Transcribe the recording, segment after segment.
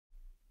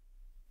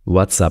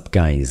What's up,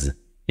 guys?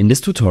 In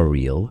this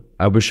tutorial,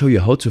 I will show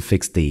you how to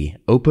fix the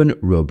Open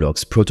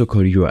Roblox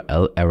Protocol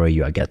URL error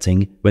you are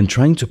getting when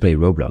trying to play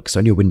Roblox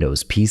on your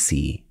Windows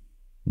PC.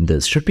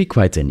 This should be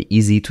quite an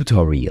easy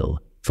tutorial.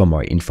 For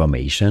more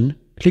information,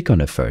 click on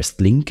the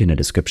first link in the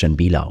description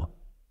below.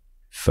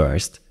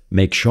 First,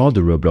 make sure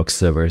the Roblox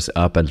servers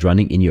are up and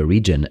running in your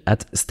region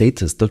at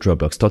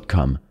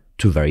status.roblox.com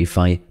to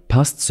verify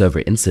past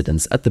server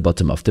incidents at the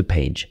bottom of the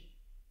page.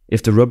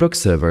 If the Roblox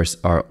servers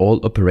are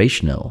all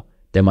operational,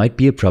 there might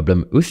be a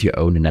problem with your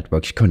own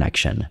network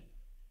connection.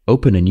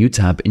 Open a new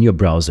tab in your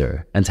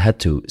browser and head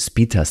to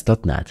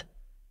speedtest.net.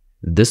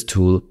 This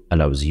tool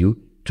allows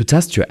you to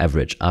test your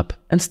average up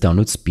and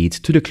download speed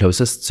to the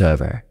closest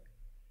server.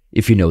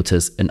 If you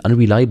notice an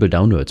unreliable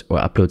download or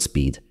upload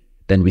speed,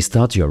 then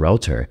restart your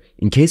router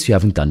in case you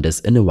haven't done this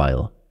in a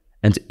while,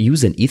 and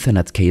use an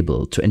Ethernet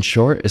cable to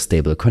ensure a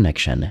stable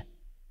connection.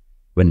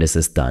 When this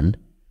is done,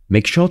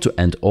 make sure to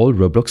end all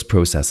Roblox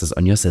processes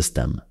on your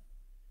system.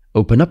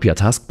 Open up your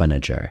task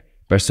manager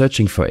by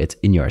searching for it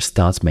in your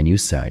Start menu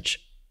search.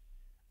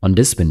 On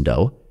this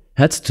window,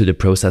 head to the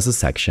Processes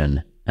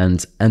section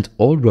and end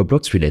all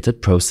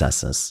Roblox-related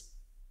processes.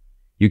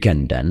 You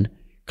can then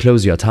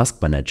close your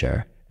task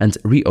manager and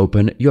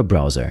reopen your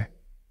browser.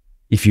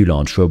 If you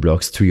launch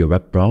Roblox through your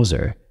web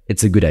browser,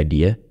 it's a good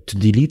idea to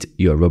delete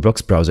your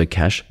Roblox browser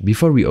cache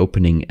before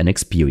reopening an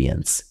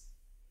experience.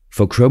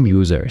 For Chrome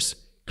users,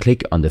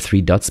 click on the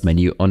three dots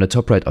menu on the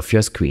top right of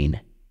your screen.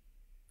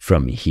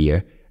 From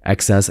here,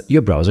 access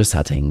your browser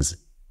settings.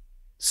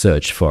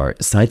 Search for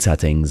Site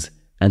Settings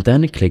and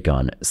then click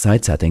on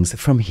Site Settings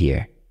from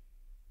here.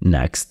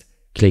 Next,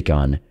 click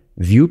on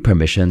View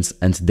Permissions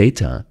and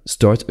Data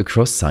Stored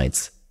Across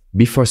Sites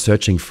before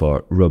searching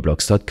for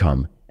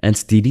roblox.com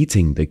and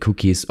deleting the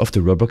cookies of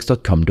the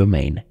roblox.com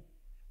domain.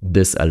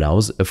 This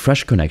allows a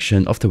fresh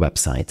connection of the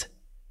website,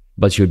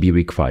 but you'll be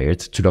required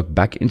to log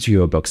back into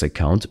your Roblox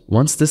account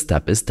once this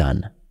step is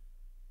done.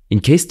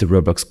 In case the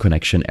Roblox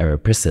connection error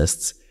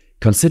persists,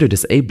 consider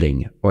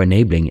disabling or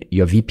enabling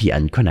your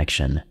VPN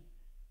connection.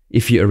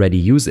 If you already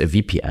use a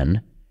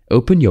VPN,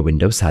 open your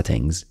Windows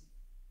settings.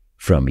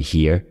 From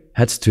here,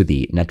 head to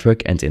the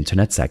Network and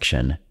Internet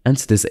section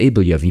and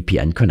disable your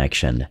VPN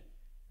connection,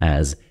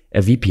 as a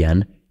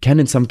VPN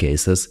can in some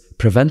cases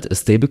prevent a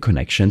stable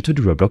connection to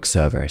the Roblox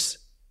servers.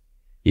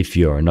 If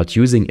you're not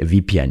using a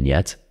VPN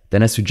yet,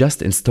 then I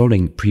suggest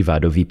installing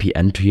Privado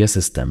VPN to your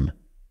system.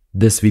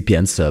 This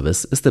VPN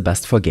service is the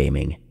best for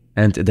gaming,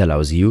 and it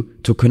allows you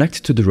to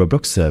connect to the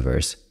Roblox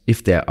servers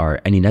if there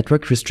are any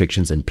network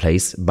restrictions in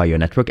place by your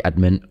network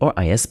admin or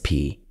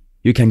ISP.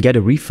 You can get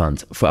a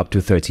refund for up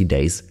to 30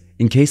 days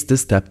in case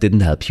this step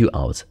didn't help you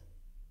out.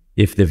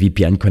 If the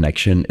VPN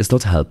connection is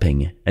not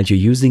helping and you're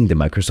using the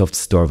Microsoft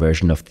Store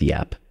version of the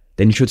app,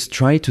 then you should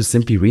try to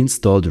simply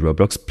reinstall the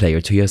Roblox player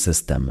to your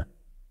system.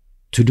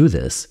 To do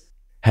this,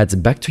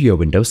 head back to your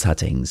Windows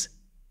settings.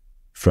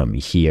 From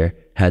here,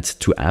 head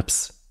to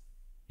Apps,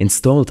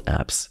 Installed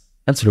Apps,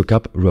 and look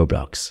up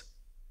Roblox.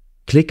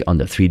 Click on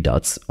the three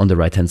dots on the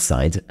right-hand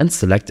side and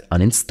select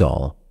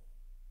Uninstall.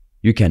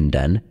 You can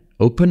then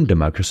open the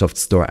Microsoft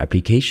Store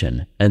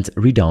application and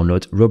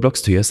re-download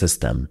Roblox to your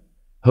system,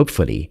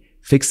 hopefully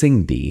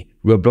fixing the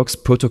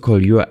Roblox Protocol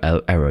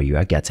URL error you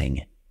are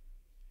getting.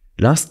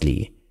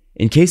 Lastly,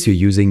 in case you're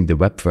using the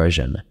web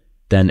version,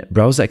 then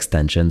browser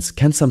extensions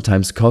can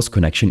sometimes cause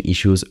connection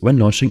issues when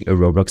launching a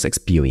Roblox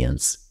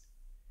experience.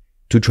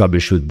 To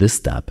troubleshoot this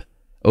step,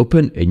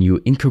 open a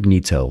new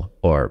incognito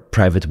or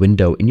private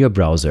window in your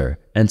browser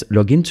and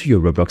log into your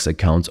Roblox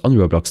account on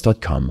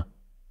roblox.com.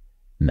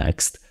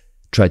 Next,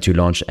 try to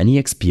launch any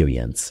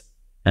experience,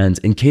 and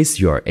in case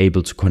you are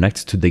able to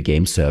connect to the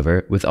game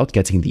server without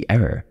getting the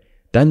error,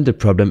 then the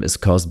problem is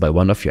caused by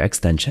one of your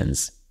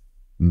extensions.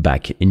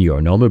 Back in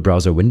your normal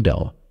browser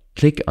window,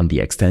 click on the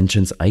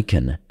extensions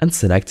icon and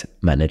select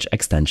Manage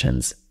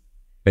Extensions.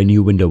 A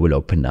new window will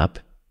open up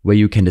where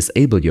you can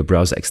disable your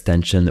browser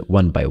extension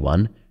one by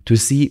one to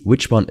see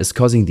which one is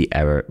causing the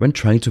error when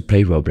trying to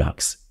play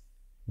Roblox.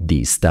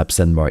 These steps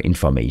and more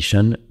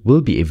information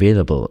will be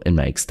available in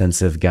my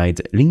extensive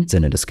guide linked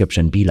in the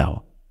description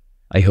below.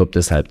 I hope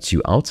this helped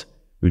you out.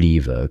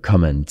 Leave a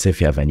comment if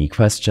you have any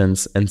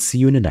questions and see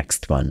you in the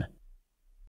next one.